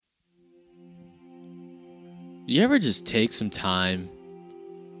You ever just take some time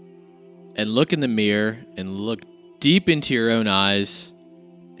and look in the mirror and look deep into your own eyes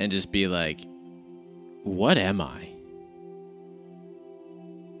and just be like, what am I?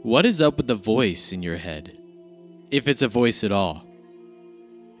 What is up with the voice in your head? If it's a voice at all.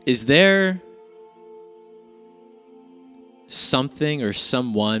 Is there something or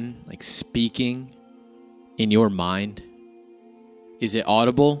someone like speaking in your mind? Is it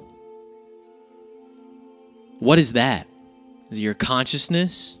audible? What is that? Is it your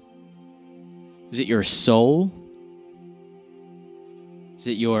consciousness? Is it your soul? Is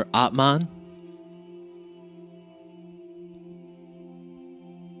it your Atman?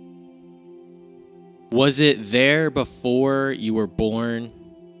 Was it there before you were born?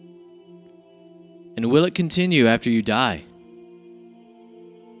 And will it continue after you die?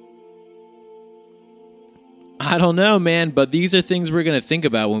 I don't know, man, but these are things we're going to think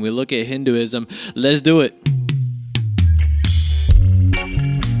about when we look at Hinduism. Let's do it.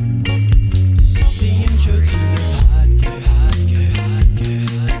 This is the intro to the podcast,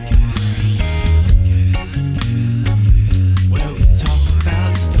 where we talk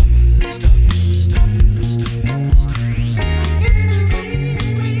about stuff.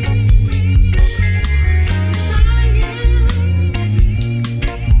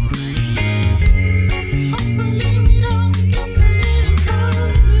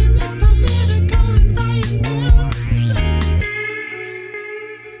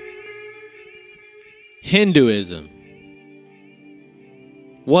 Hinduism.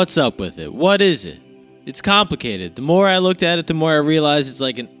 What's up with it? What is it? It's complicated. The more I looked at it, the more I realized it's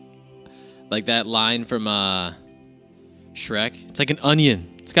like that line from Shrek. It's like an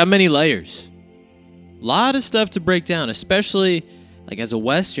onion. It's got many layers. A lot of stuff to break down, especially like as a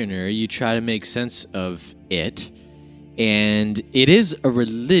Westerner, you try to make sense of it. And it is a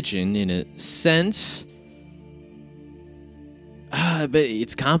religion in a sense, but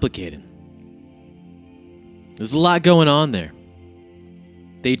it's complicated. There's a lot going on there.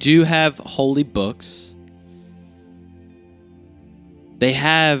 They do have holy books. They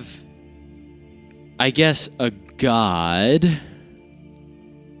have, I guess, a god.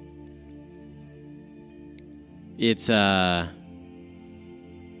 It's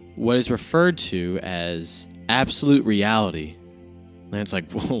what is referred to as absolute reality. And it's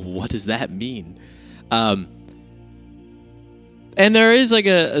like, whoa, what does that mean? And there is like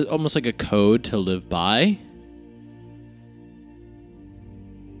almost like a code to live by.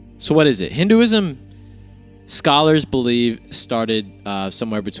 So what is it? Hinduism, scholars believe, started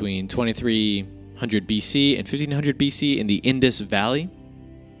somewhere between 2300 BC and 1500 BC in the Indus Valley.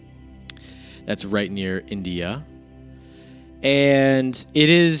 That's right near India. And it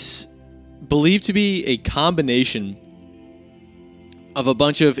is believed to be a combination of a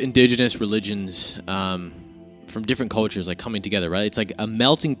bunch of indigenous religions from different cultures like coming together, right? It's like a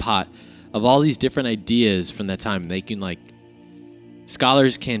melting pot of all these different ideas from that time. They can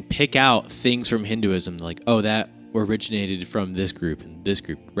scholars can pick out things from Hinduism, like, oh, that originated from this group and this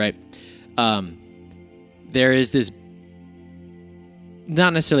group, right? There is this,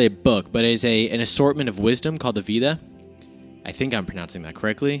 not necessarily a book, but is an assortment of wisdom called the Veda. I think I'm pronouncing that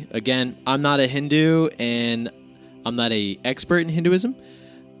correctly. Again, I'm not a Hindu, and I'm not an expert in Hinduism.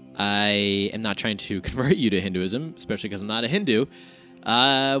 I am not trying to convert you to Hinduism, especially because I'm not a Hindu.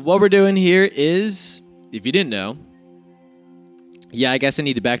 What we're doing here is, if you didn't know, I guess I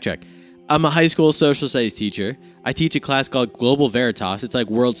need to backtrack. I'm a high school social studies teacher. I teach a class called Global Veritas. It's like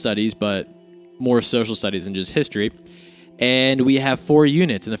world studies, but more social studies than just history. And we have 4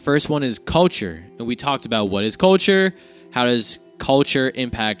 units. And the first one is culture. And we talked about what is culture, how does culture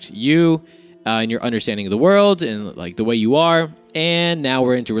impact you and your understanding of the world and like the way you are. And now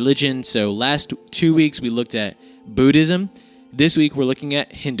we're into religion. So last 2 weeks we looked at Buddhism. This week we're looking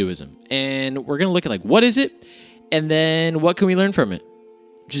at Hinduism. And we're going to look at like, what is it? And then what can we learn from it?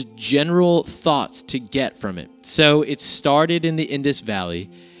 Just general thoughts to get from it. So it started in the Indus Valley,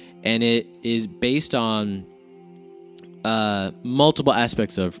 and it is based on multiple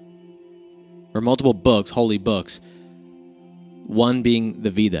aspects of, or multiple books, holy books. One being the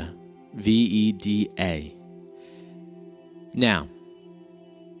Veda, Veda. Now,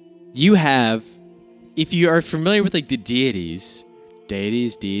 you have, if you are familiar with like the deities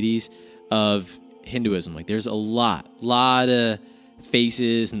of Hinduism, like there's a lot of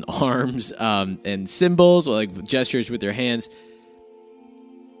faces and arms and symbols or like gestures with their hands.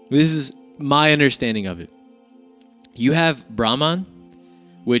 This is my understanding of it. You have Brahman,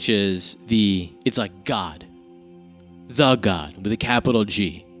 which is it's like God, the God with a capital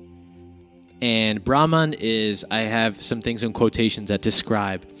G. And Brahman is, I have some things in quotations that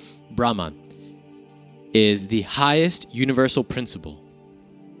describe Brahman. is the highest universal principle,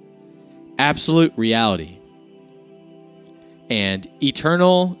 absolute reality, and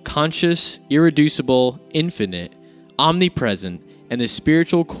eternal, conscious, irreducible, infinite, omnipresent, and the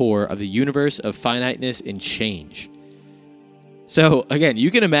spiritual core of the universe of finiteness and change. So, again,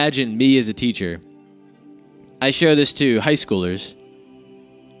 you can imagine me as a teacher. I show this to high schoolers,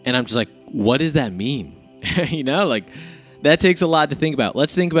 and I'm just like, what does that mean? You know, like, that takes a lot to think about.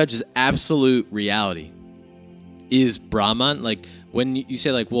 Let's think about just absolute reality. Is Brahman, like, when you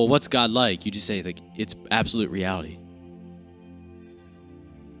say, like, well, what's God like? You just say, like, it's absolute reality.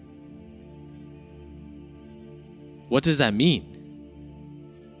 What does that mean?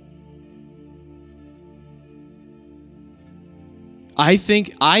 I think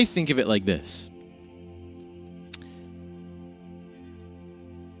of it like this.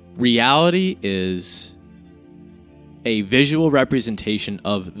 Reality is a visual representation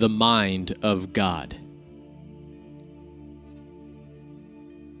of the mind of God.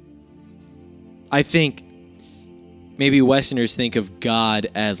 I think maybe Westerners think of God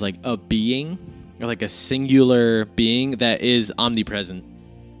as like a being, or like a singular being that is omnipresent,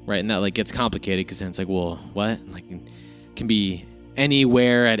 right? And that like gets complicated because then it's like, well, what? Like, it can be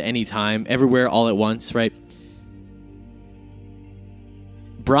anywhere at any time, everywhere all at once, right?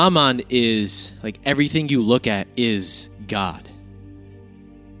 Brahman is like everything you look at is God.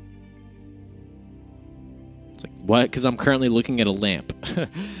 It's like, what? Because I'm currently looking at a lamp,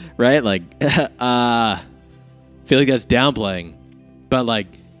 right? Like, I feel like that's downplaying, but like,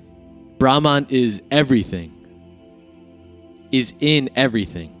 Brahman is everything, is in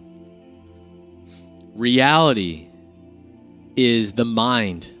everything. Reality is the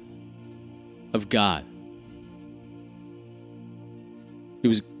mind of God. It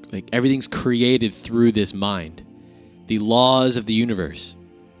was like everything's created through this mind. The laws of the universe.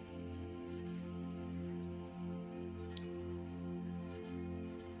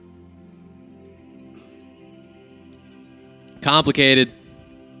 Complicated.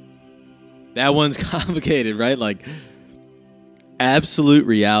 That one's complicated, right? Like, absolute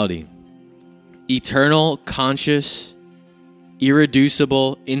reality. Eternal, conscious,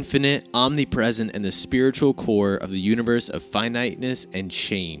 irreducible, infinite, omnipresent, and the spiritual core of the universe of finiteness and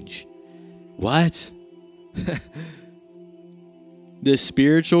change. What? The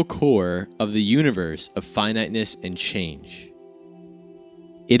spiritual core of the universe of finiteness and change.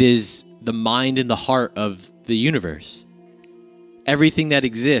 It is the mind and the heart of the universe. Everything that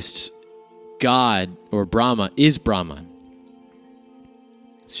exists, God or Brahma, is Brahman.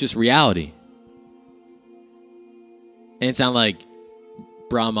 It's just reality. And it's not like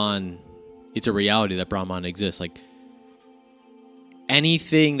Brahman, it's a reality that Brahman exists. Like,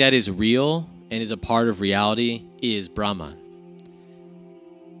 anything that is real and is a part of reality is Brahman.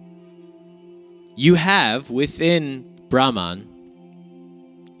 You have within Brahman,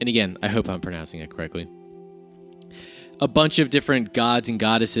 and again, I hope I'm pronouncing it correctly, a bunch of different gods and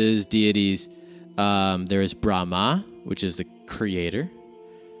goddesses, deities. There is Brahma, which is the creator.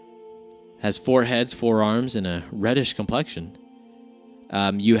 Has 4 heads, 4 arms, and a reddish complexion.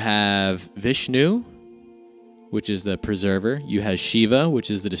 You have Vishnu, which is the preserver. You have Shiva, which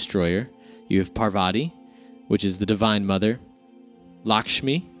is the destroyer. You have Parvati, which is the divine mother.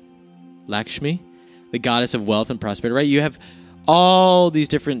 Lakshmi, the goddess of wealth and prosperity, right? You have all these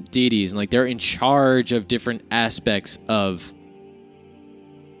different deities, and like they're in charge of different aspects of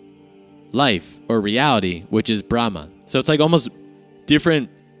life or reality, which is Brahma. So it's like almost different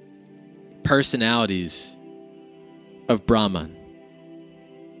personalities of Brahman.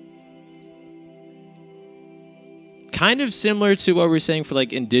 Kind of similar to what we're saying for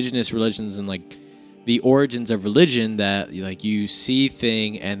like indigenous religions and like the origins of religion, that like you see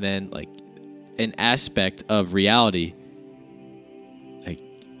thing and then like an aspect of reality, like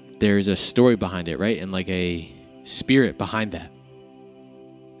there's a story behind it, right? And like a spirit behind that.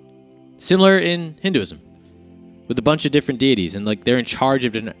 Similar in Hinduism, with a bunch of different deities, and like they're in charge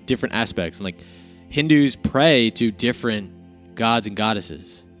of different aspects, and like Hindus pray to different gods and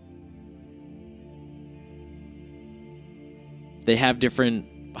goddesses. They have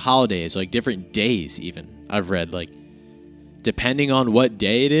different holidays, like different days even. I've read, like, depending on what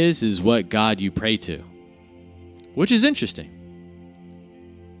day it is what God you pray to, which is interesting.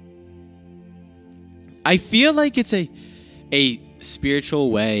 I feel like it's a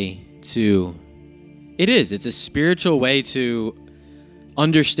spiritual way to... It's a spiritual way to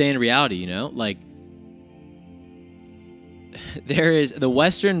understand reality, you know? Like, there is the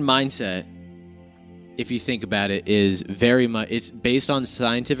Western mindset, if you think about it, is very much, it's based on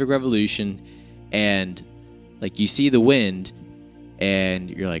scientific revolution, and like you see the wind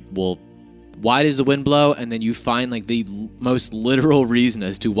and you're like, well, why does the wind blow? And then you find like the most literal reason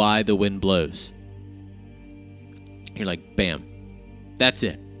as to why the wind blows. You're like, bam, that's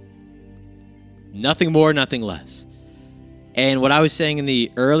it. Nothing more, nothing less. And what I was saying in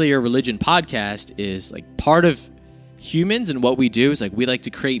the earlier religion podcast is like part of humans and what we do is like we like to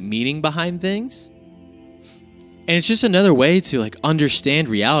create meaning behind things. And it's just another way to like understand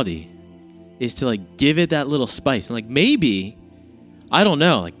reality is to like give it that little spice. And like maybe, I don't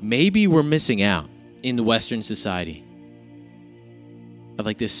know, like maybe we're missing out in the Western society of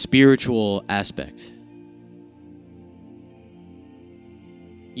like this spiritual aspect.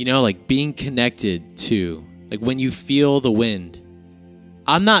 You know, like being connected to, like when you feel the wind.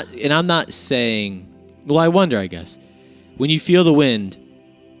 I'm not saying, well, I wonder, I guess. When you feel the wind,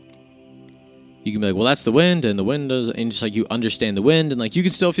 you can be like, well, that's the wind, and the wind does, and just like you understand the wind, and like you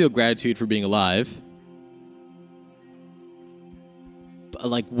can still feel gratitude for being alive. But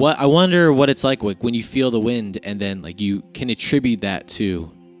like I wonder what it's like when you feel the wind, and then like you can attribute that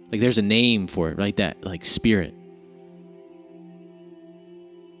to, like there's a name for it, right? That like spirit.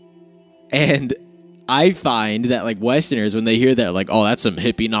 And I find that like Westerners, when they hear that, like, oh, that's some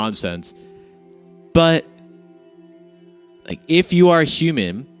hippie nonsense. But like if you are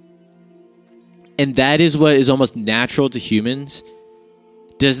human, and that is what is almost natural to humans,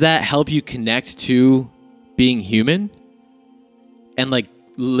 does that help you connect to being human and like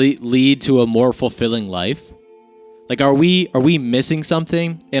lead to a more fulfilling life? Like are we missing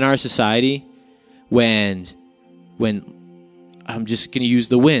something in our society when I'm just going to use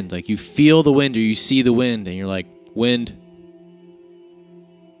the wind. Like you feel the wind or you see the wind and you're like, wind.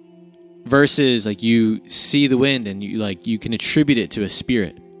 Versus like you see the wind and you can attribute it to a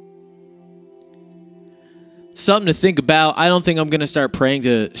spirit. Something to think about. I don't think I'm going to start praying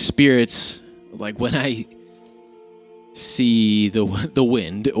to spirits like when I see the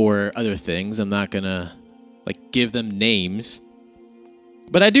wind or other things. I'm not going to like give them names.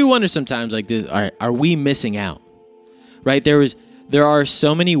 But I do wonder sometimes like this, are we missing out? Right? There are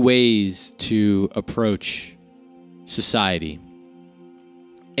so many ways to approach society.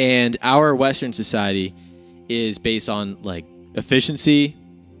 And our Western society is based on like efficiency,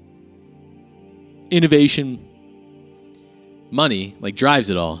 innovation, money, like drives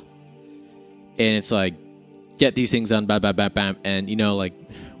it all. And it's like, get these things done, bam, bam, bam, bam, and you know, like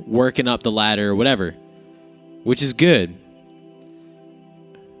working up the ladder or whatever, which is good.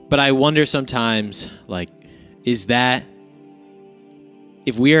 But I wonder sometimes, like, is that,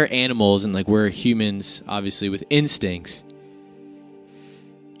 if we are animals and like we're humans, obviously with instincts,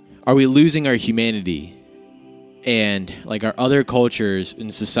 are we losing our humanity? And like our other cultures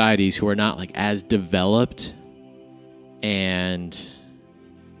and societies who are not like as developed and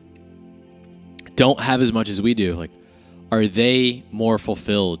don't have as much as we do, like, are they more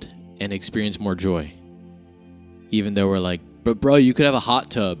fulfilled and experience more joy? Even though we're like, but bro, you could have a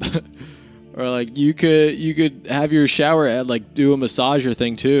hot tub. Or like you could have your shower at like do a massager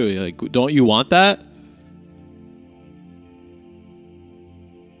thing too. Like, don't you want that?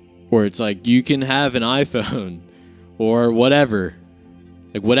 Or it's like you can have an iPhone or whatever.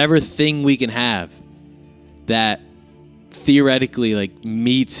 Like whatever thing we can have that theoretically like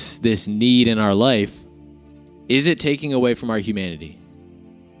meets this need in our life, is it taking away from our humanity?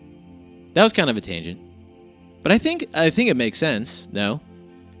 That was kind of a tangent. But I think it makes sense, no?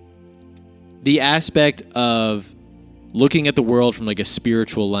 The aspect of looking at the world from like a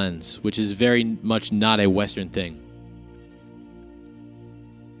spiritual lens, which is very much not a Western thing.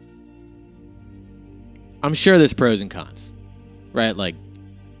 I'm sure there's pros and cons, right? Like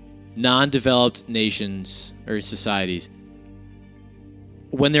non-developed nations or societies,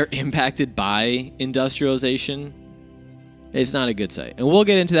 when they're impacted by industrialization, it's not a good sight. And we'll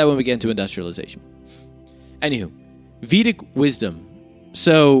get into that when we get into industrialization. Anywho, Vedic wisdom.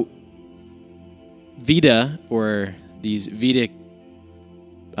 So Veda, or these Vedic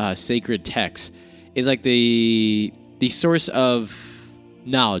sacred texts, is like the source of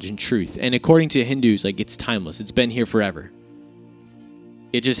knowledge and truth. And according to Hindus, like it's timeless. It's been here forever.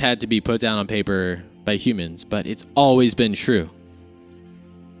 It just had to be put down on paper by humans, but it's always been true.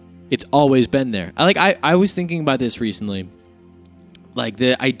 It's always been there. I was thinking about this recently. Like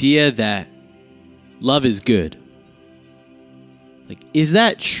the idea that love is good. Like, is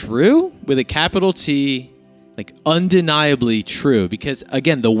that true? With a capital T, like undeniably true. Because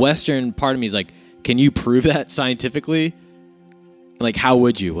again, the Western part of me is like, can you prove that scientifically? Like, how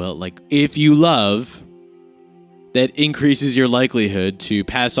would you? Well, like if you love, that increases your likelihood to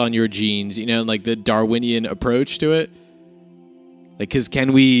pass on your genes, you know, like the Darwinian approach to it. Like, because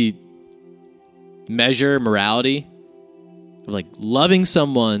can we measure morality? Like, loving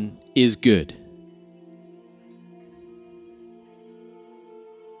someone is good.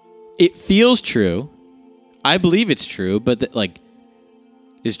 It feels true. I believe it's true, but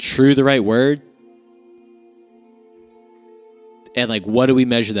is true the right word? And what do we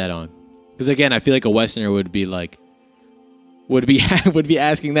measure that on? Because again, I feel like a Westerner would be would be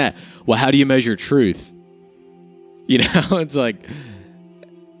asking that. Well, how do you measure truth? It's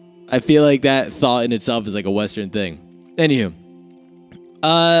I feel like that thought in itself is a Western thing. Anywho,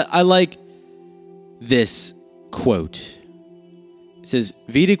 I like this quote. It says,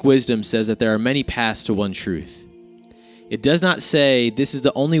 Vedic wisdom says that there are many paths to one truth. It does not say this is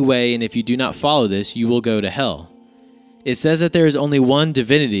the only way, and if you do not follow this, you will go to hell. It says that there is only one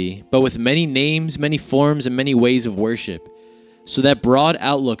divinity, but with many names, many forms, and many ways of worship. So that broad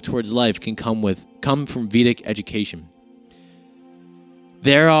outlook towards life can come from Vedic education.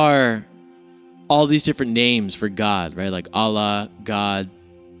 There are all these different names for God, right? Like Allah, God.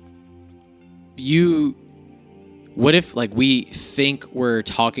 What if we think we're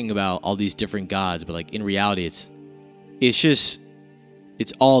talking about all these different gods, but in reality it's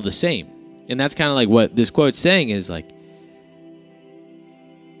all the same. And that's kind of what this quote's saying is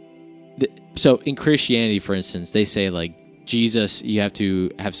so in Christianity, for instance, they say Jesus, you have to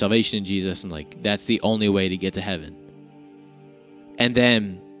have salvation in Jesus, and that's the only way to get to heaven. And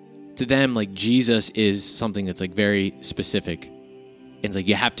then to them, Jesus is something that's very specific. And it's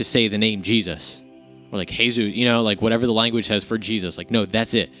you have to say the name Jesus. Or Jesus, whatever the language says for Jesus. No,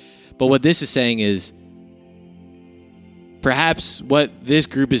 that's it. But what this is saying is, perhaps what this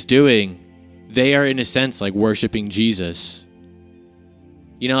group is doing, they are in a sense worshiping Jesus.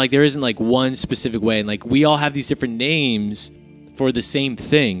 There isn't one specific way. And we all have these different names for the same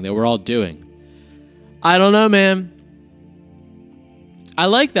thing that we're all doing. I don't know, man. I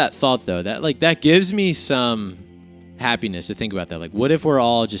like that thought, though. That gives me some happiness to think about that. What if we're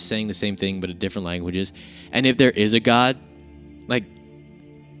all just saying the same thing but in different languages? And if there is a God,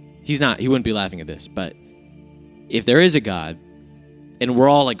 he wouldn't be laughing at this, but if there is a God and we're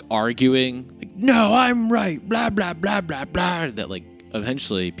all arguing, no, I'm right, blah, blah, blah, blah, blah, that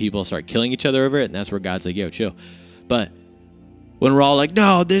eventually people start killing each other over it, and that's where God's yo, chill. But when we're all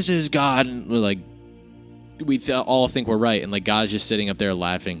no, this is God, and we're we all think we're right, and God's just sitting up there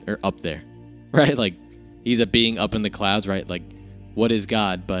laughing, or up there, right? He's a being up in the clouds, right? What is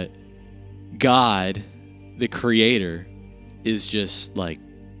God? But God, the creator, is just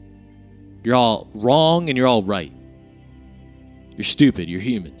you're all wrong and you're all right. You're stupid. You're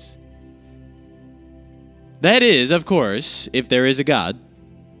humans. That is, of course, if there is a God,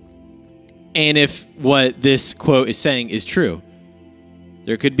 and if what this quote is saying is true.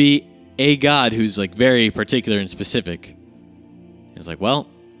 There could be a God who's very particular and specific. It's well,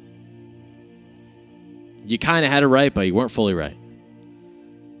 you kind of had it right, but you weren't fully right.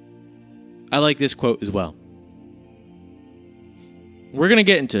 I like this quote as well. We're going to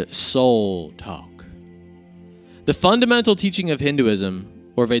get into soul talk. The fundamental teaching of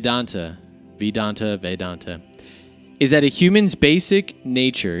Hinduism, or Vedanta, is that a human's basic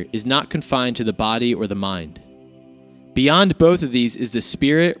nature is not confined to the body or the mind. Beyond both of these is the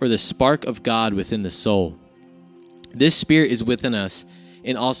spirit or the spark of God within the soul. This spirit is within us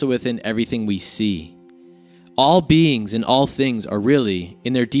and also within everything we see. All beings and all things are really,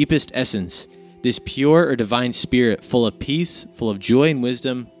 in their deepest essence, this pure or divine spirit full of peace, full of joy and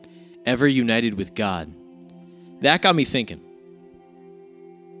wisdom, ever united with God. That got me thinking.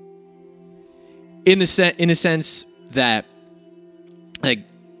 In a sense that,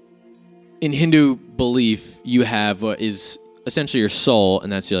 in Hindu belief, you have what is essentially your soul,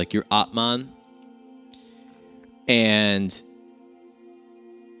 and that's your Atman. And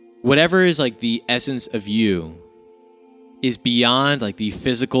whatever is the essence of you is beyond the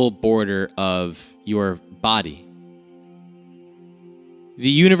physical border of your body. The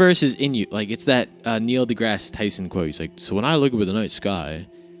universe is in you. It's that Neil deGrasse Tyson quote. He's so when I look up at the night sky,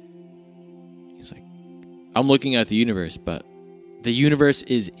 he's I'm looking at the universe, but the universe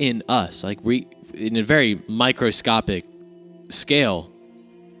is in us. We, in a very microscopic scale,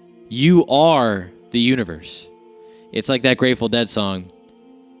 you are the universe. It's like that Grateful Dead song,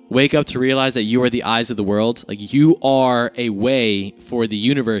 wake up to realize that you are the eyes of the world. You are a way for the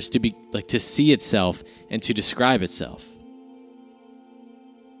universe to be to see itself and to describe itself.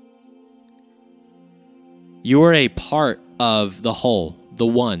 You are a part of the whole, the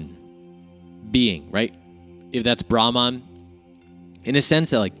one being, right? If that's Brahman, in a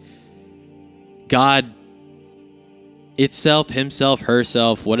sense that God itself, himself,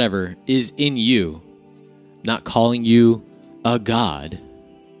 herself, whatever, is in you, not calling you a god.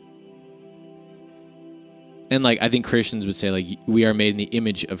 And like I think Christians would say like we are made in the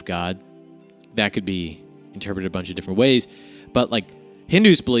image of God. That could be interpreted a bunch of different ways. But like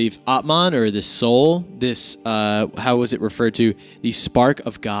Hindus believe Atman, or this soul, this, how was it referred to? The spark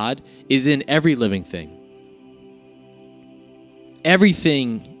of God is in every living thing.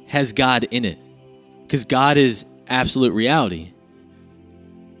 Everything has God in it because God is absolute reality.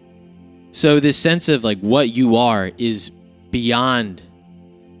 So this sense of like what you are is beyond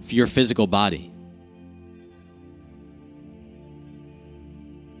your physical body.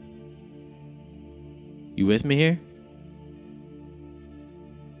 You with me here?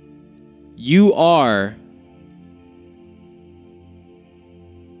 You are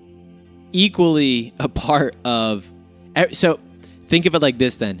equally a part of... So think of it like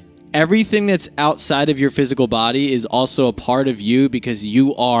this then. Everything that's outside of your physical body is also a part of you because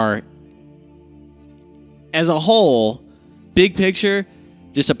you are, as a whole, big picture,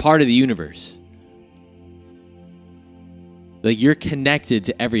 just a part of the universe. Like you're connected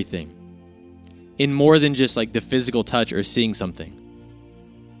to everything in more than just like the physical touch or seeing something.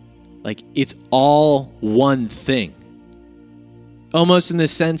 Like it's all one thing. Almost in the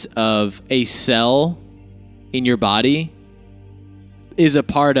sense of a cell in your body is a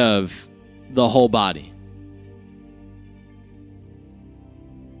part of the whole body.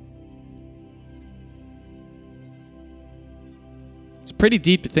 It's pretty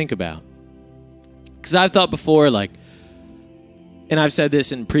deep to think about. Because I've thought before, like, and I've said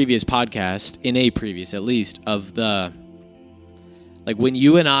this in previous podcasts, in a previous at least, of the, like when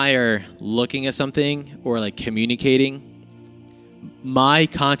you and I are looking at something or like communicating, my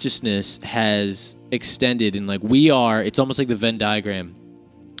consciousness has extended and like we are, it's almost like the Venn diagram.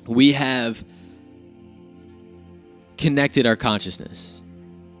 We have connected our consciousness,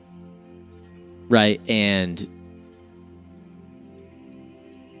 right? And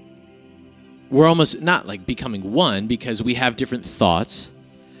we're almost not like becoming one because we have different thoughts.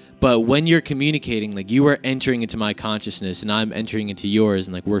 But when you're communicating, like you are entering into my consciousness and I'm entering into yours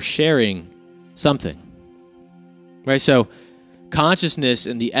and like we're sharing something, right? So consciousness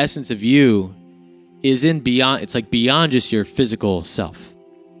and the essence of you is in beyond, it's like beyond just your physical self.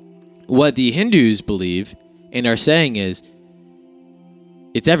 What the Hindus believe and are saying is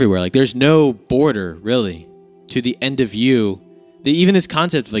it's everywhere. Like there's no border really to the end of you. Even this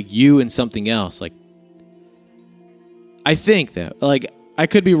concept of like you and something else, like I think that, like I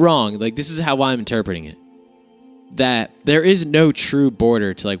could be wrong, like this is how I'm interpreting it, that there is no true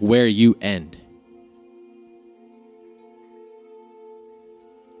border to like where you end.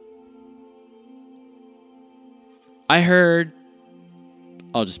 I heard,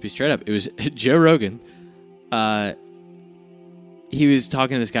 I'll just be straight up, it was Joe Rogan. He was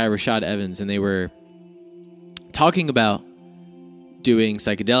talking to this guy, Rashad Evans, and they were talking about doing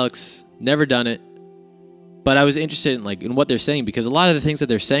psychedelics. Never done it, but I was interested in like in what they're saying because a lot of the things that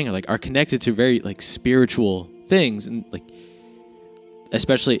they're saying are like are connected to very like spiritual things, and like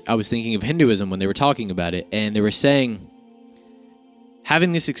especially I was thinking of Hinduism when they were talking about it, and they were saying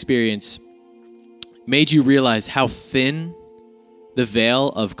having this experience made you realize how thin the veil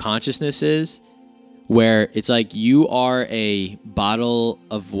of consciousness is, where it's like you are a bottle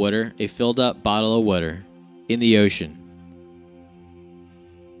of water, a filled up bottle of water in the ocean.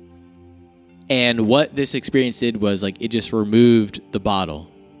 And what this experience did was like it just removed the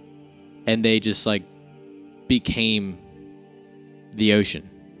bottle and they just like became the ocean.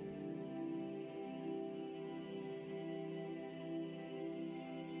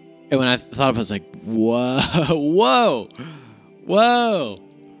 And when I thought of it, I was like, whoa.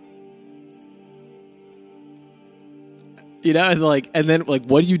 You know, and like, and then like,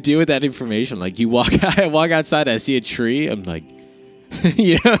 what do you do with that information? Like you I walk outside, I see a tree. I'm like,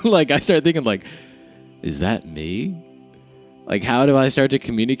 you know, like I start thinking like, is that me? Like, how do I start to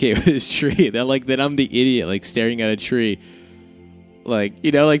communicate with this tree? Then I'm the idiot, like staring at a tree. Like,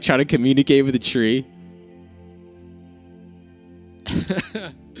 you know, like trying to communicate with a tree.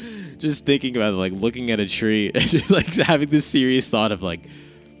 Just thinking about it, like looking at a tree and just like having this serious thought of like,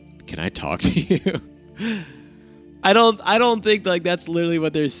 can I talk to you? I don't think like that's literally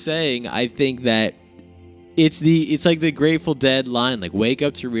what they're saying. I think that it's like the Grateful Dead line, like wake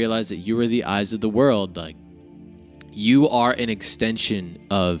up to realize that you are the eyes of the world. Like you are an extension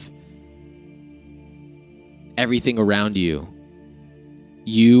of everything around you.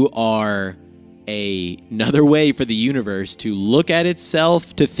 You are another way for the universe to look at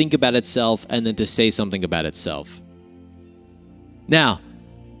itself, to think about itself, and then to say something about itself. Now,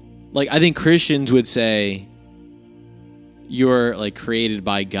 like I think Christians would say you're like created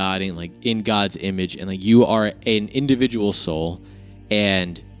by God and like in God's image, and like you are an individual soul,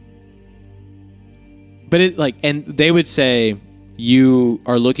 and but it like, and they would say you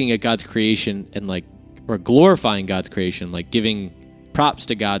are looking at God's creation and like, or glorifying God's creation, like giving props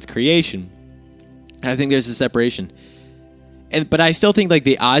to God's creation. And I think there's a separation. But I still think like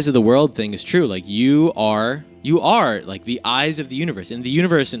the eyes of the world thing is true. Like you are like the eyes of the universe, and the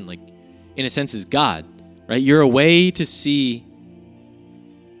universe in a sense is God, right? You're a way to see.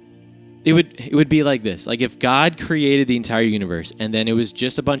 It would be like this. Like if God created the entire universe and then it was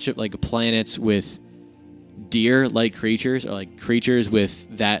just a bunch of like planets with deer-like creatures or like creatures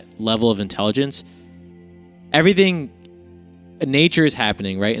with that level of intelligence, everything, nature is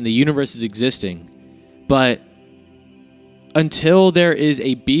happening, right? And the universe is existing. But until there is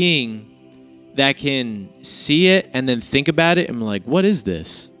a being that can see it and then think about it and be like, what is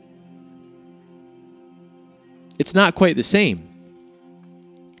this? It's not quite the same.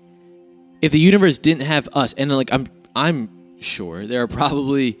 If the universe didn't have us, and like I'm sure there are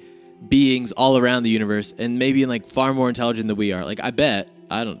probably beings all around the universe and maybe like far more intelligent than we are. Like I bet,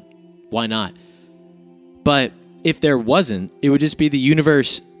 why not? But if there wasn't, it would just be the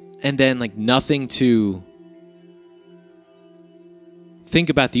universe and then like nothing to think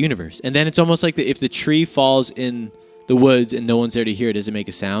about the universe. And then it's almost like if the tree falls in the woods and no one's there to hear it, does it make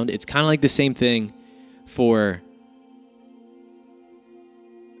a sound? It's kind of like the same thing for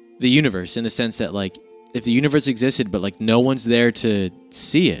the universe, in the sense that like if the universe existed but like no one's there to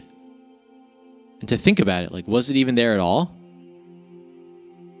see it and to think about it, like was it even there at all?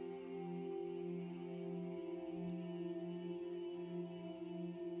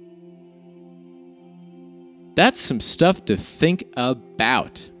 That's some stuff to think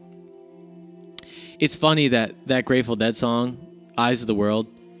about. It's funny that Grateful Dead song, Eyes of the World,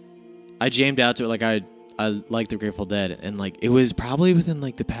 I jammed out to it. Like I like the Grateful Dead, and like it was probably within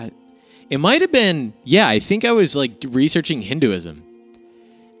like the past. It might have been, yeah. I think I was like researching Hinduism,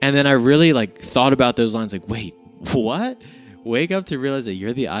 and then I really like thought about those lines. Like, wait, what? Wake up to realize that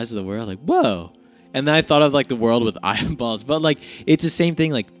you're the eyes of the world. Like, whoa. And then I thought of like the world with eyeballs, but like it's the same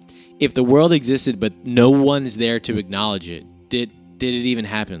thing. Like, if the world existed but no one is there to acknowledge it, did it even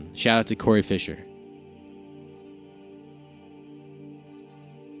happen? Shout out to Corey Fisher.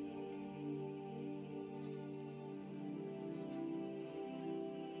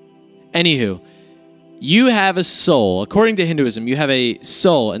 Anywho, you have a soul. According to Hinduism, you have a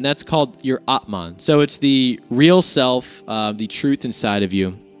soul, and that's called your Atman. So it's the real self, the truth inside of you.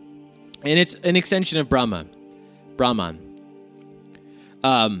 And it's an extension of Brahman. Brahman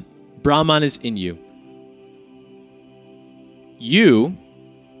is in you. You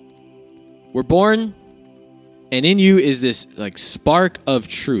were born, and in you is this like spark of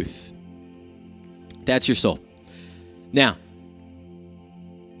truth. That's your soul. Now,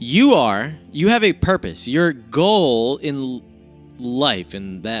 you have a purpose. Your goal in life,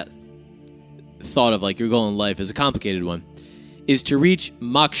 and that thought of like your goal in life is a complicated one, is to reach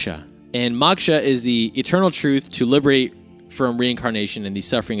moksha. And moksha is the eternal truth to liberate from reincarnation and the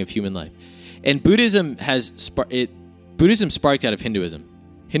suffering of human life. And Buddhism Buddhism sparked out of Hinduism.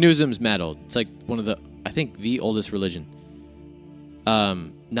 Hinduism's mad old. It's like one of the oldest religion.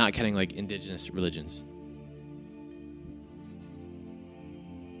 Not counting like indigenous religions.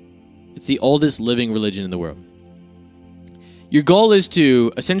 It's the oldest living religion in the world. Your goal is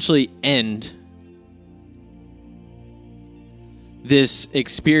to essentially end this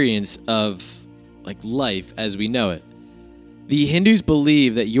experience of like life as we know it. The Hindus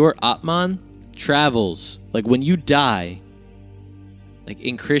believe that your Atman travels, like when you die, like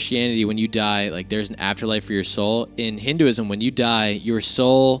in Christianity, when you die, like there's an afterlife for your soul. In Hinduism, when you die, your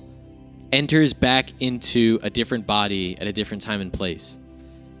soul enters back into a different body at a different time and place.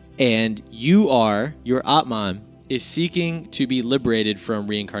 And your Atman is seeking to be liberated from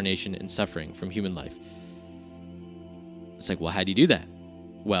reincarnation and suffering from human life. It's like, well, how do you do that?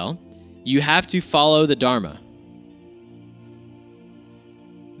 Well, you have to follow the Dharma.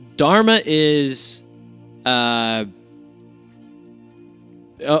 Dharma is,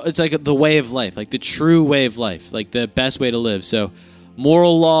 it's like the way of life, like the true way of life, like the best way to live. So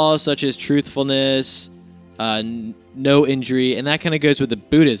moral laws such as truthfulness, no injury, and that kind of goes with the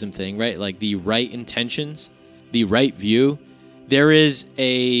Buddhism thing, right? Like the right intentions, the right view. There is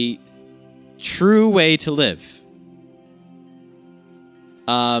a true way to live.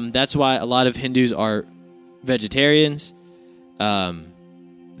 That's why a lot of Hindus are vegetarians.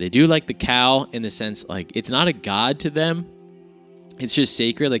 They do like the cow in the sense, like, it's not a god to them. It's just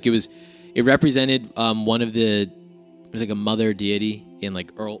sacred. Like, it represented it was like a mother deity in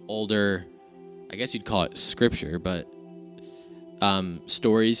like older, I guess you'd call it scripture, but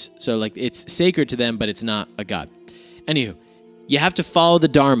stories. So like it's sacred to them, but it's not a god. Anywho, you have to follow the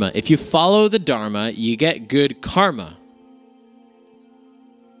Dharma. If you follow the Dharma, you get good karma.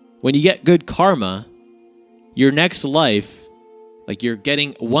 When you get good karma, your next life, like you're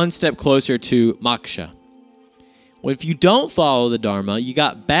getting one step closer to moksha. Well, if you don't follow the Dharma, you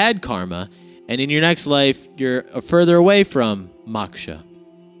got bad karma, and in your next life, you're further away from moksha.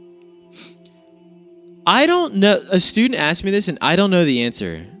 I don't know. A student asked me this, and I don't know the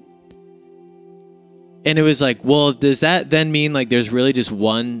answer. And it was like, well, does that then mean like there's really just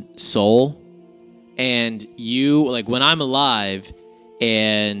one soul? And you, like when I'm alive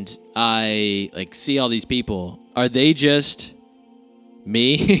and I like see all these people, are they just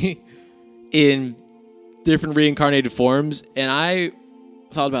me in different reincarnated forms? And I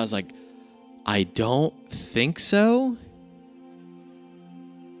thought about it, I was like, I don't think so.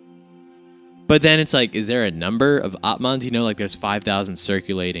 But then it's like, is there a number of Atmans? You know, like there's 5,000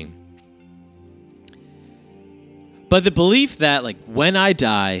 circulating. But the belief that like when I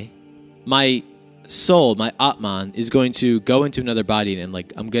die, my soul, my Atman, is going to go into another body and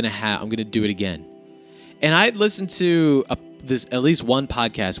like I'm gonna do it again. And I listened to this at least one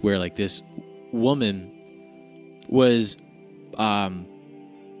podcast where like this woman was,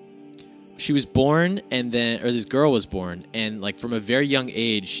 she was born and then, or this girl was born, and like from a very young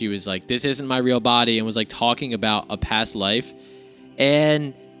age, she was like, this isn't my real body, and was like talking about a past life,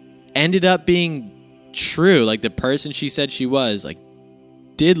 and ended up being true. Like the person she said she was, like,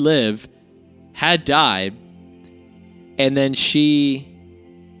 did live, had died, and then she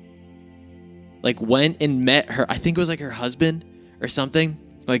like went and met her, I think it was like her husband or something,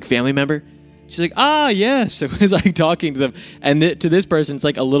 like family member. She's like, yes. So it was like talking to them. And to this person, it's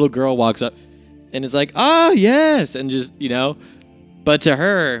like a little girl walks up and is like, yes. And just, you know, but to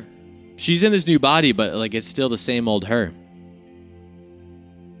her, she's in this new body, but like it's still the same old her.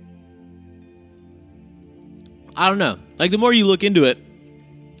 I don't know. Like the more you look into it,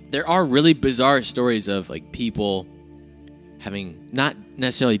 there are really bizarre stories of like people having not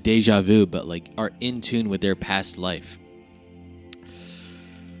necessarily deja vu, but like are in tune with their past life.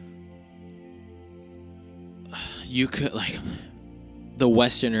 You could, like, the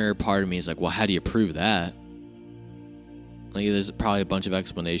Westerner part of me is like, well, how do you prove that? Like, there's probably a bunch of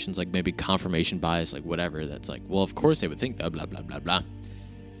explanations, like maybe confirmation bias, like whatever. That's like, well, of course they would think that, blah, blah, blah, blah.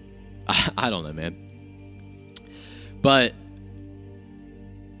 I don't know, man. But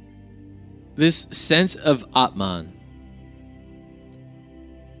this sense of Atman,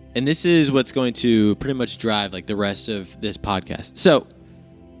 and this is what's going to pretty much drive like the rest of this podcast. So,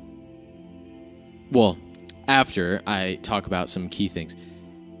 well, after I talk about some key things,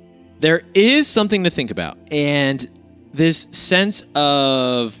 there is something to think about. And this sense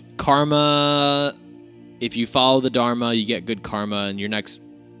of karma, if you follow the Dharma, you get good karma, and in your next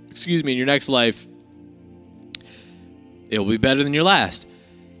life, it'll be better than your last.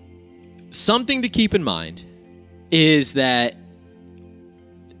 Something to keep in mind is that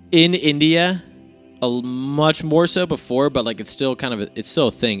in India, much more so before, but like it's still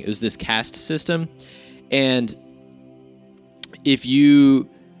a thing. It was this caste system. And if you,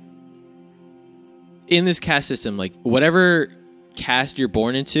 in this caste system, like whatever caste you're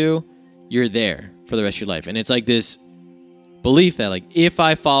born into, you're there for the rest of your life. And it's like this belief that like, if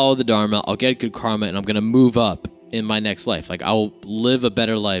I follow the Dharma, I'll get good karma and I'm going to move up in my next life. Like I'll live a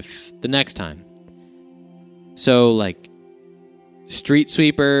better life the next time. So like street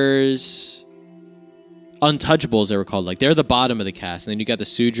sweepers, untouchables, they were called. Like they're the bottom of the caste. And then you got the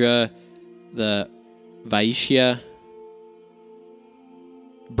Sudra, the Vaishya,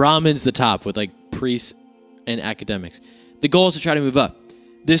 Brahmins the top with like priests and academics. The goal is to try to move up.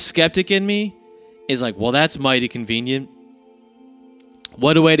 This skeptic in me is like, well, that's mighty convenient.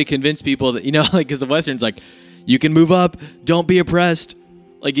 What a way to convince people that, you know, like, because the Western's like, you can move up, don't be oppressed.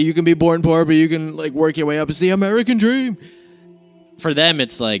 Like, you can be born poor, but you can like work your way up. It's the American dream. For them,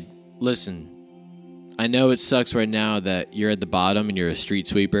 it's like, listen, I know it sucks right now that you're at the bottom and you're a street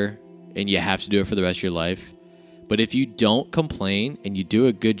sweeper and you have to do it for the rest of your life. But if you don't complain and you do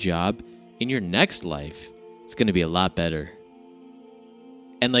a good job, in your next life, it's going to be a lot better.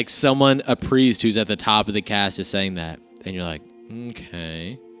 And like a priest who's at the top of the caste is saying that. And you're like,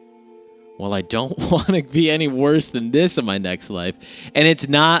 okay, well, I don't want to be any worse than this in my next life. And it's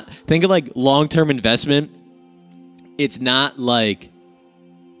not, think of like long-term investment. It's not like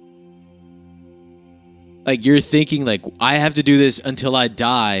you're thinking like, I have to do this until I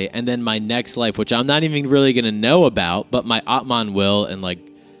die, and then my next life, which I'm not even really going to know about, but my Atman will, and like,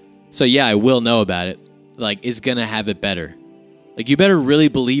 so yeah, I will know about it, like, is going to have it better. Like, you better really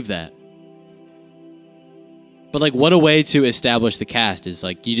believe that. But like, what a way to establish the caste is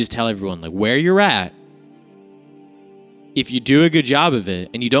like, you just tell everyone like where you're at, if you do a good job of it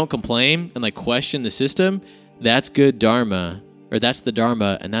and you don't complain and like question the system, that's good dharma, or that's the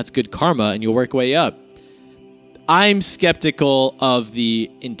dharma, and that's good karma, and you'll work your way up. I'm skeptical of the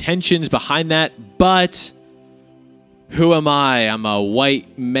intentions behind that, but who am I? I'm a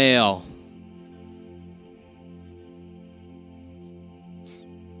white male.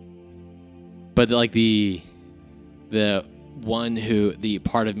 But like the one who, the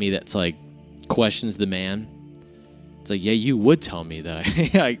part of me that's like questions the man, it's like, yeah, you would tell me that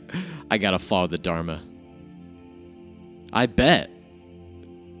I gotta follow the dharma. I bet.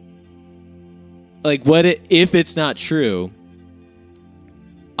 Like, if it's not true?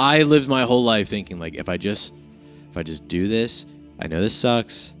 I lived my whole life thinking, like, if I just do this, I know this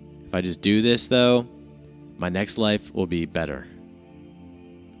sucks. If I just do this, though, my next life will be better.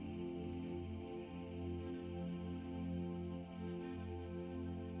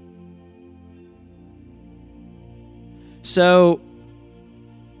 So,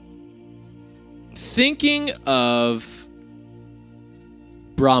 thinking of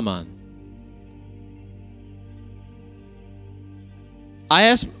Brahman, I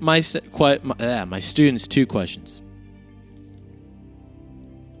asked my students 2 questions.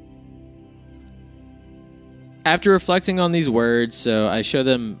 After reflecting on these words, so I show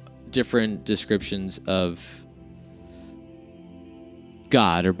them different descriptions of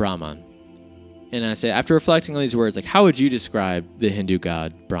God or Brahman. And I say, after reflecting on these words, like, how would you describe the Hindu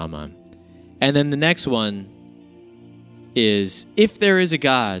god Brahman? And then the next one is, if there is a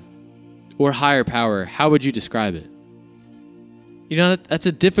god or higher power, how would you describe it? You know, that's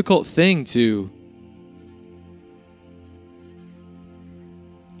a difficult thing to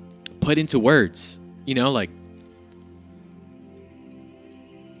put into words. You know, like,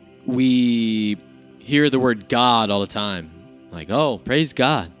 we hear the word God all the time. Like, oh, praise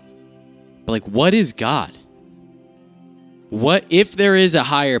God. But like, what is God? What if there is a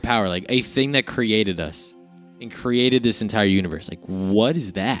higher power, like a thing that created us and created this entire universe? Like, what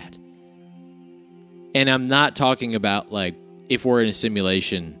is that? And I'm not talking about like if we're in a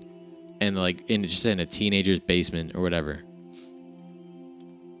simulation and like just in a teenager's basement or whatever.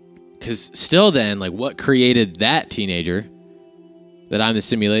 Because still then, like, what created that teenager that I'm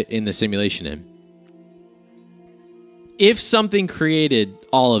in the simulation in? If something created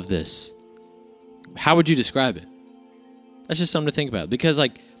all of this, how would you describe it? That's just something to think about. Because,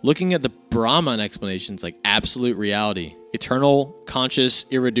 like, looking at the Brahman explanations, like absolute reality, eternal, conscious,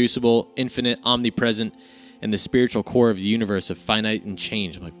 irreducible, infinite, omnipresent, and the spiritual core of the universe of finite and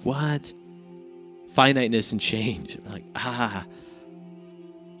change. I'm like, what? Finiteness and change. I'm like,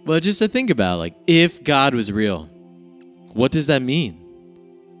 Well, just to think about, like, if God was real, what does that mean?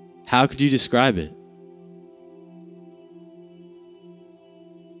 How could you describe it?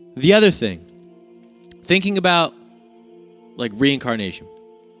 The other thing, thinking about, like, reincarnation.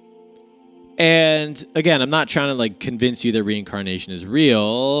 And again, I'm not trying to, like, convince you that reincarnation is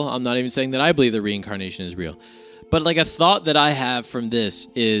real. I'm not even saying that I believe that reincarnation is real. But, like, a thought that I have from this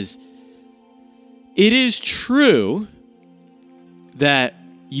is, it is true that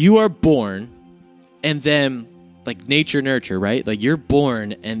you are born and then, like, nature nurture, right? Like, you're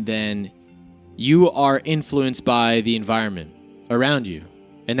born and then you are influenced by the environment around you.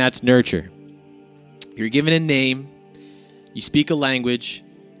 And that's nurture. You're given a name. You speak a language,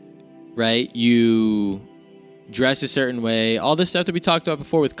 right? You dress a certain way. All this stuff that we talked about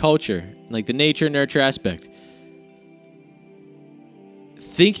before with culture, like the nature nurture aspect.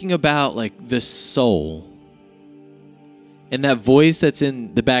 Thinking about, like, the soul and that voice that's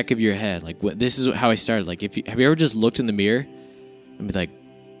in the back of your head. Like, this is how I started. Like, have you ever just looked in the mirror and be like,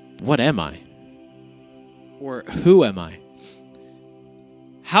 what am I? Or who am I?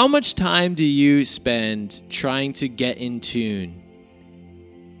 How much time do you spend trying to get in tune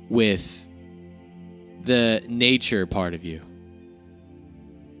with the nature part of you?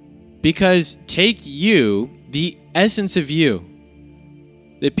 Because take you, the essence of you,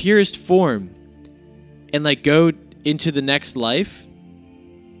 the purest form, and, like, go into the next life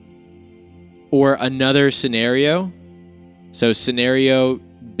or another scenario. So scenario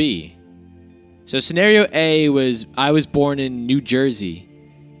B. So scenario A was, I was born in New Jersey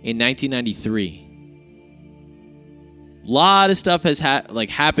in 1993. A lot of stuff has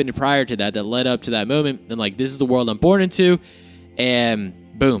happened prior to that led up to that moment. And, like, this is the world I'm born into.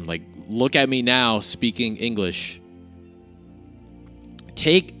 And boom, like, look at me now speaking English.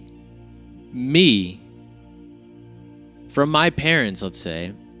 Take me from my parents, let's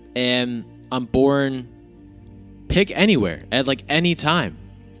say, and I'm born, pick anywhere, at, like, any time.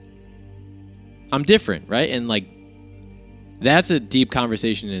 I'm different, right? And, like, that's a deep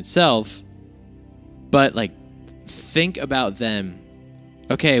conversation in itself. But, like, think about them,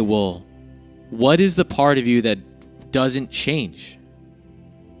 okay, well, what is the part of you that doesn't change?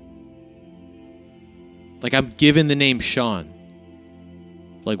 Like, I'm given the name Sean.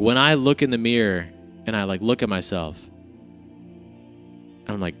 Like, when I look in the mirror and I, like, look at myself,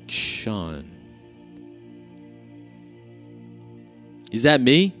 I'm like, Sean. Is that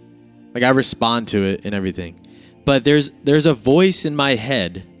me? Like, I respond to it and everything. But there's a voice in my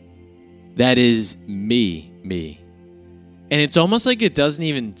head that is me. And it's almost like it doesn't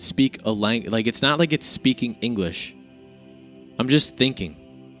even speak a language. Like, it's not like it's speaking English. I'm just thinking.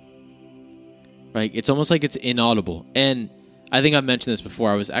 Right? It's almost like it's inaudible. And I think I've mentioned this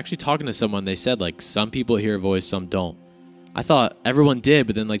before. I was actually talking to someone. They said, like, some people hear a voice, some don't. I thought everyone did,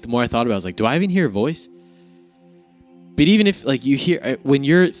 but then, like, the more I thought about it, I was like, do I even hear a voice? But even if, like, you hear, when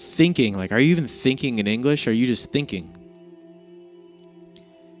you're thinking, like, are you even thinking in English, or are you just thinking?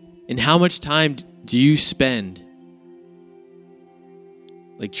 And how much time do you spend,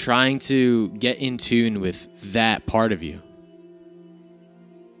 like, trying to get in tune with that part of you?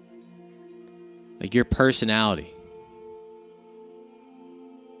 Like, your personality.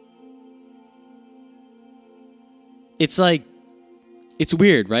 It's like, it's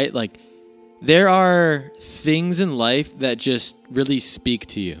weird, right? Like, there are things in life that just really speak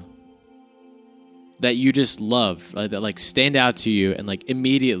to you, that you just love, that like stand out to you, and like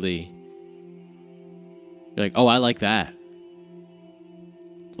immediately you're like, oh, I like that.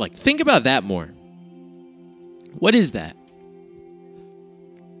 Like, think about that more. What is that?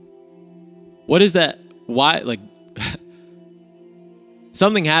 What is that? Why? Like,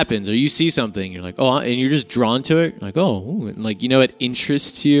 something happens, or you see something, you're like, oh, and you're just drawn to it. You're like, oh, ooh, and like, you know, it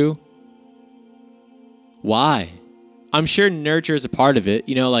interests you. Why? I'm sure nurture is a part of it.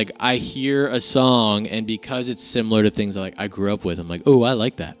 You know, like, I hear a song, and because it's similar to things like I grew up with, I'm like, oh, I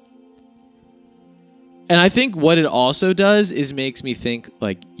like that. And I think what it also does is makes me think,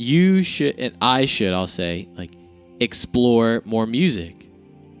 like, you should, and I should, I'll say, like, explore more music.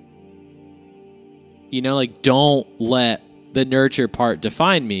 You know, like, don't let the nurture part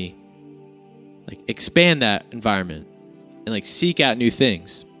define me. Like, expand that environment and, like, seek out new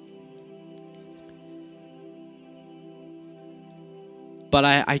things. But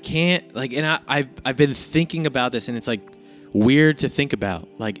I can't, like, and I've been thinking about this, and it's like weird to think about,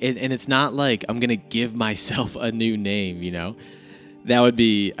 like, and it's not like I'm gonna give myself a new name, you know. That would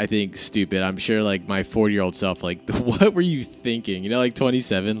be, I think, stupid. I'm sure, like, my 40-year-old self, like, what were you thinking? You know, like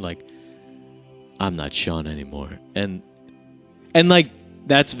 27, like, I'm not Sean anymore, and like,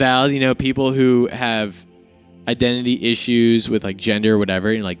 that's valid. You know, people who have identity issues with, like, gender or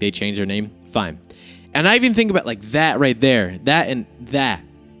whatever, and like they change their name, fine. And I even think about, like, that right there, that and that.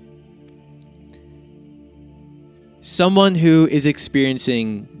 Someone who is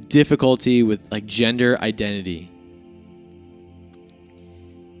experiencing difficulty with, like, gender identity.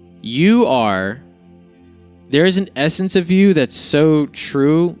 There is an essence of you that's so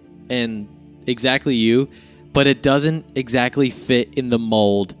true and exactly you, but it doesn't exactly fit in the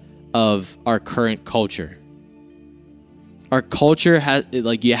mold of our current culture. Our culture has,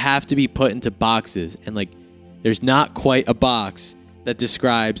 like, you have to be put into boxes, and, like, there's not quite a box that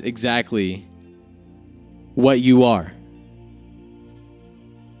describes exactly what you are.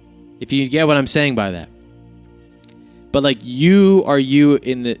 If you get what I'm saying by that. But, like, you are you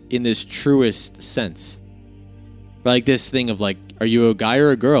in this truest sense. Like, this thing of, like, are you a guy or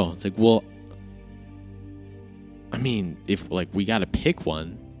a girl? It's like, well, I mean, if, like, we got to pick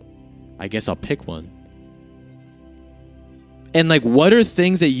one, I guess I'll pick one. And, like, what are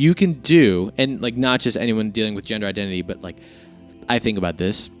things that you can do, and, like, not just anyone dealing with gender identity, but, like, I think about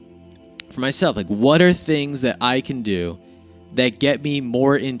this for myself. Like, what are things that I can do that get me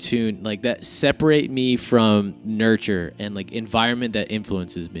more in tune, like, that separate me from nurture and, like, environment that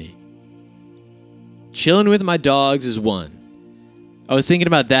influences me? Chilling with my dogs is one. I was thinking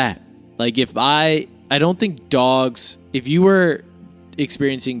about that. Like, if I don't think dogs, if you were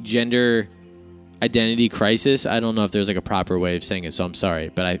experiencing gender identity crisis, I don't know if there's, like, a proper way of saying it, so I'm sorry,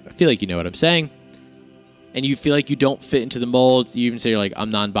 but I feel like you know what I'm saying. And you feel like you don't fit into the mold. You even say you're like,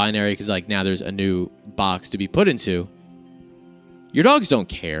 I'm non-binary, because, like, now there's a new box to be put into. Your dogs don't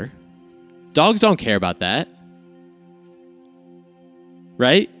care. Dogs don't care about that.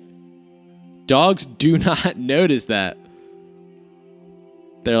 Right? Dogs do not notice that.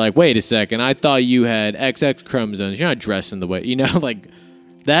 They're like, wait a second, I thought you had XX chromosomes. You're not dressing the way, you know, like,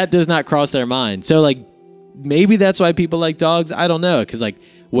 that does not cross their mind. So, like, maybe that's why people like dogs. I don't know. Because, like,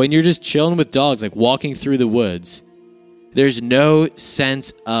 when you're just chilling with dogs, like, walking through the woods, there's no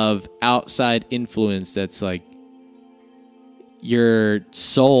sense of outside influence that's, like, your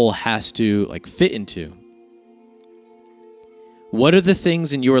soul has to, like, fit into. What are the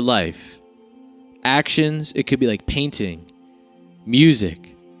things in your life? Actions, it could be like painting,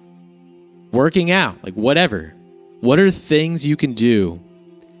 music, working out, like whatever. What are things you can do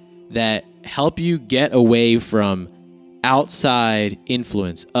that help you get away from outside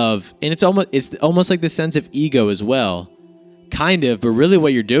influence of, and it's almost like the sense of ego as well, kind of, but really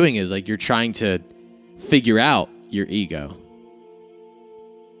what you're doing is like you're trying to figure out your ego.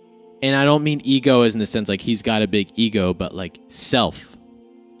 And I don't mean ego as in the sense like he's got a big ego, but like self.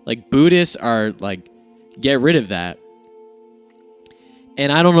 Like Buddhists are like, get rid of that.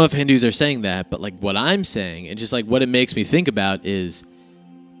 And I don't know if Hindus are saying that, but like what I'm saying, and just like what it makes me think about is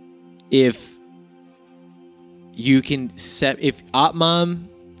if you can set, if Atman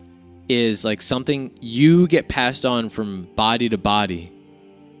is like something you get passed on from body to body,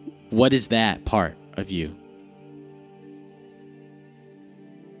 what is that part of you?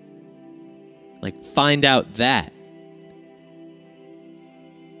 Like find out that.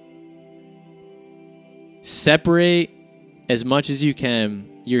 Separate as much as you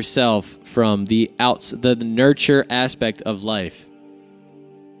can yourself from the nurture aspect of life.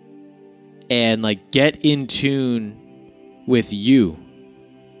 And like get in tune with you.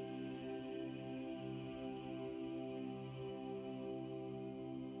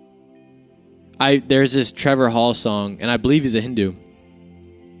 There's this Trevor Hall song, and I believe he's a Hindu.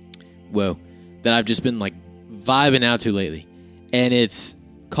 Whoa. That I've just been like vibing out to lately. And it's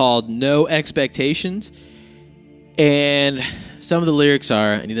called No Expectations. And some of the lyrics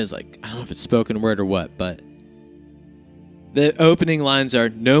are, and he does like, I don't know if it's spoken word or what, but the opening lines are,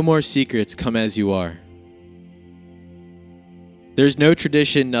 no more secrets, come as you are. There's no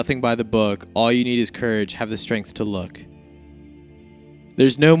tradition, nothing by the book. All you need is courage, have the strength to look.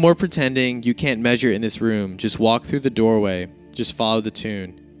 There's no more pretending, you can't measure in this room. Just walk through the doorway, just follow the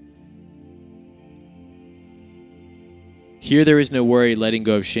tune. Here there is no worry, letting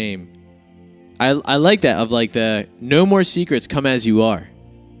go of shame. I like that, of like the no more secrets, come as you are.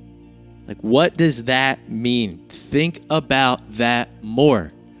 Like, what does that mean? Think about that more.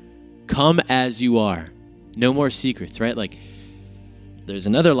 Come as you are. No more secrets, right? Like, there's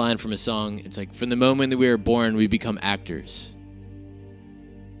another line from a song. It's like, from the moment that we were born, we become actors.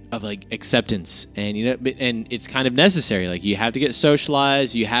 Of like acceptance. And, you know, and it's kind of necessary. Like, you have to get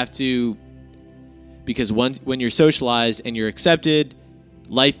socialized. You have to, because when you're socialized and you're accepted,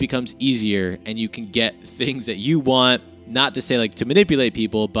 life becomes easier and you can get things that you want. Not to say like to manipulate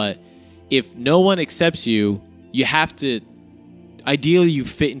people, but if no one accepts you, you have to, ideally you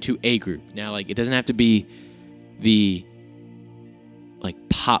fit into a group. Now, like, it doesn't have to be the like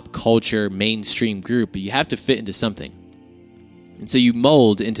pop culture mainstream group, but you have to fit into something. And so you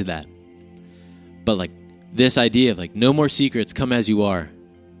mold into that. But like this idea of like no more secrets, come as you are.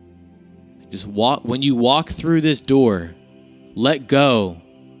 Just walk, when you walk through this door, let go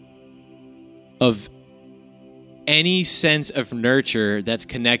of any sense of nurture that's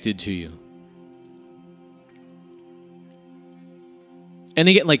connected to you. And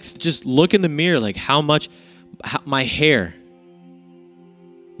again, like, just look in the mirror, like how my hair,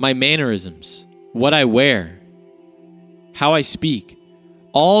 my mannerisms, what I wear, how I speak,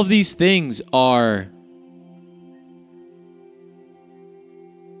 all of these things are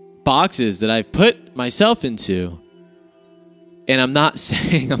boxes that I've put myself into. And I'm not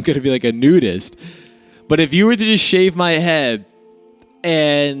saying I'm going to be like a nudist, but if you were to just shave my head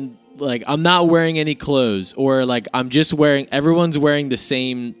and like I'm not wearing any clothes, or like I'm just everyone's wearing the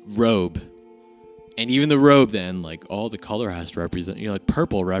same robe, and even the robe then, like all the color has to represent, you know, like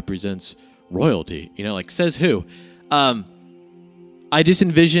purple represents royalty, you know, like says who? I just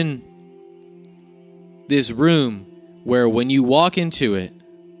envision this room where when you walk into it,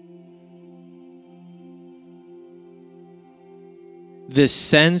 this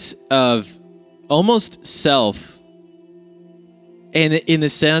sense of almost self, and in the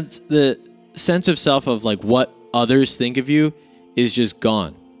sense of self of like what others think of you is just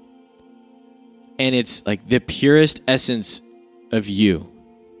gone. And it's like the purest essence of you.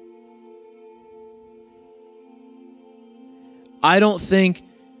 I don't think,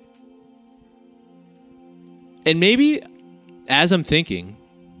 and maybe as I'm thinking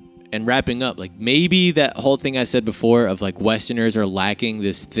and wrapping up, like maybe that whole thing I said before of like Westerners are lacking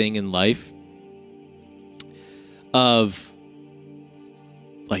this thing in life of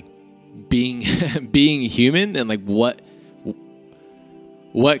like being being human, and like what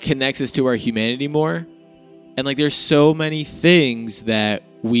connects us to our humanity more. And like there's so many things that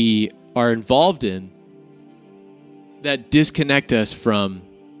we are involved in that disconnect us from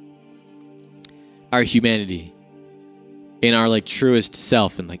our humanity in our like truest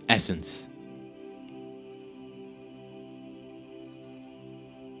self and like essence.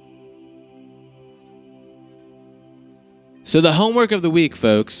 So the homework of the week,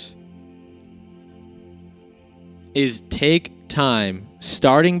 folks, is take time,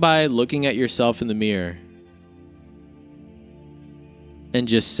 starting by looking at yourself in the mirror, and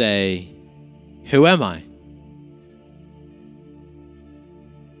just say, who am I?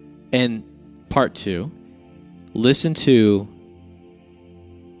 And part 2, listen to,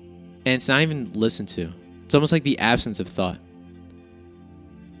 and it's not even listen to. It's almost like the absence of thought.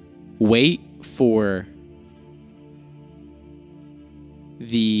 Wait for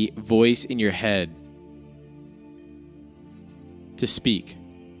the voice in your head to speak.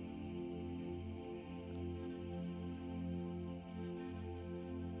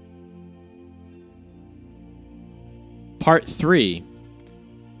 Part 3,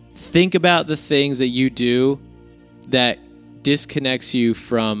 think about the things that you do that disconnects you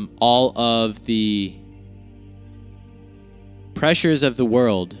from all of the pressures of the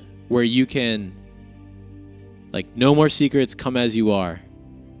world, where you can, like, no more secrets, come as you are.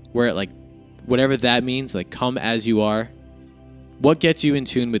 Where, like, whatever that means, like, come as you are. What gets you in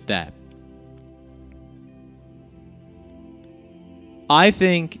tune with that? I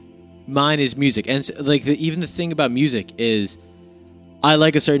think mine is music. And, like, even the thing about music is I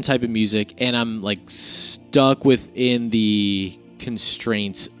like a certain type of music, and I'm, like, stuck within the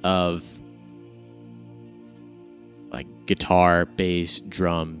constraints of, like, guitar, bass,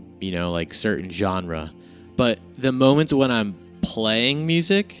 drum, you know, like, certain genre. But the moments when I'm playing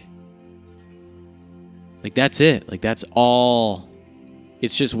music, like, that's it. Like, that's all.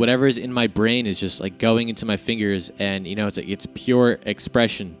 It's just whatever is in my brain is just, like, going into my fingers, and, you know, it's like, it's pure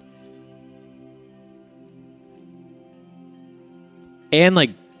expression. And,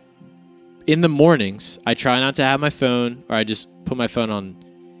 like, in the mornings, I try not to have my phone, or I just put my phone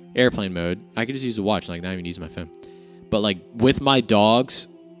on airplane mode. I could just use a watch, like, not even use my phone. But, like, with my dogs,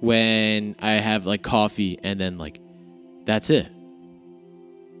 when I have, like, coffee, and then, like, that's it.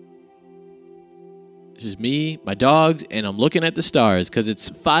 It's just me, my dogs, and I'm looking at the stars because it's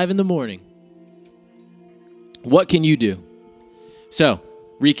 5 a.m. What can you do? So,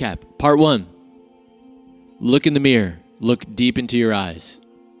 recap. Part 1. Look in the mirror. Look deep into your eyes.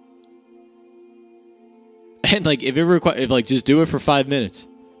 And, like, just do it for 5 minutes.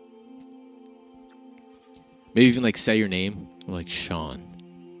 Maybe even, like, say your name. Like, Sean.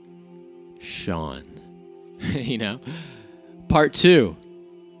 You know? Part 2.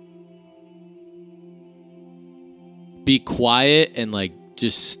 Be quiet and, like,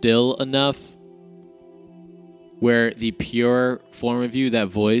 just still enough where the pure form of you, that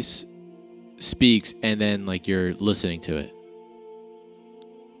voice, speaks, and then, like, you're listening to it.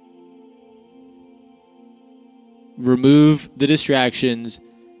 Remove the distractions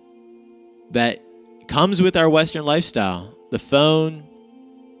that comes with our Western lifestyle. The phone,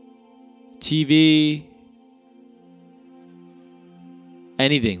 TV,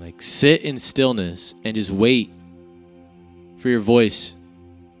 anything. Like, sit in stillness and just wait for your voice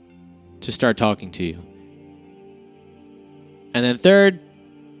to start talking to you. And then third,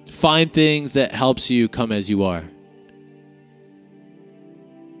 find things that helps you come as you are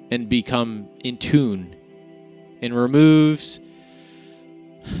and become in tune, and removes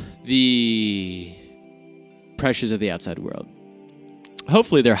the pressures of the outside world.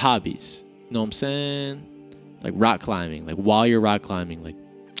 Hopefully they're hobbies. Know what I'm saying? Like rock climbing. Like, while you're rock climbing, like,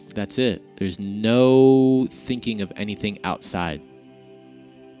 that's it. There's no thinking of anything outside.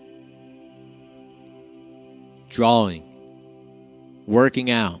 Drawing,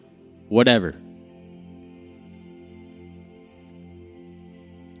 working out, whatever.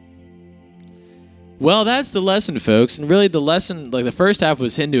 Well, that's the lesson, folks. And really the lesson, like, the first half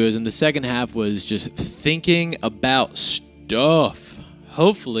was Hinduism. The second half was just thinking about stuff.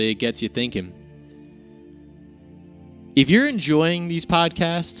 Hopefully it gets you thinking. If you're enjoying these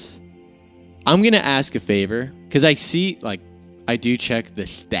podcasts, I'm going to ask a favor, because I see, like, I do check the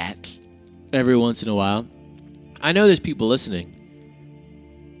stats every once in a while. I know there's people listening.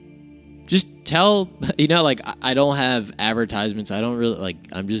 Just tell, you know, like, I don't have advertisements. I don't really, like,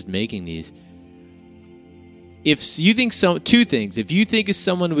 I'm just making these. If you think two things. If you think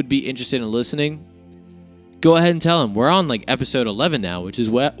someone would be interested in listening, go ahead and tell them. We're on, like, episode 11 now, which is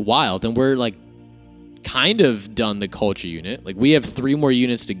wild. And we're, like, kind of done the culture unit. Like, we have 3 more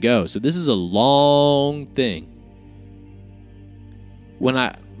units to go. So this is a long thing. When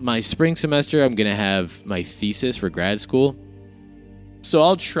my spring semester, I'm going to have my thesis for grad school. So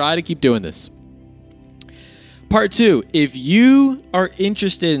I'll try to keep doing this. Part 2, if you are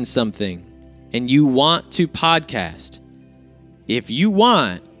interested in something and you want to podcast, if you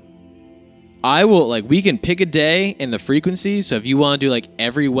want, I will, like, we can pick a day and the frequency. So if you want to do, like,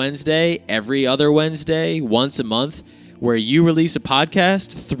 every Wednesday, every other Wednesday, once a month, where you release a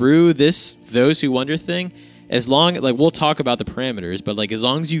podcast through this Those Who Wonder thing, as long, like, we'll talk about the parameters, but like as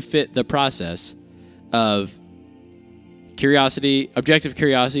long as you fit the process of curiosity, objective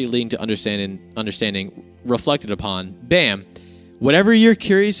curiosity leading to understanding reflected upon, bam, whatever you're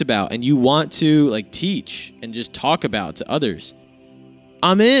curious about and you want to like teach and just talk about to others,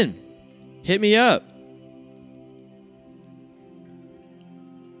 I'm in. Hit me up.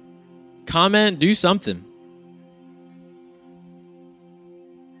 Comment, do something.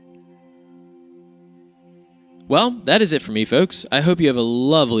 Well, that is it for me, folks. I hope you have a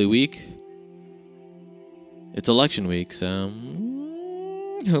lovely week. It's election week, so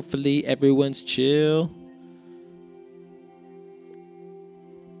hopefully everyone's chill.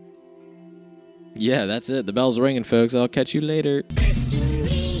 Yeah, that's it. The bell's ringing, folks. I'll catch you later.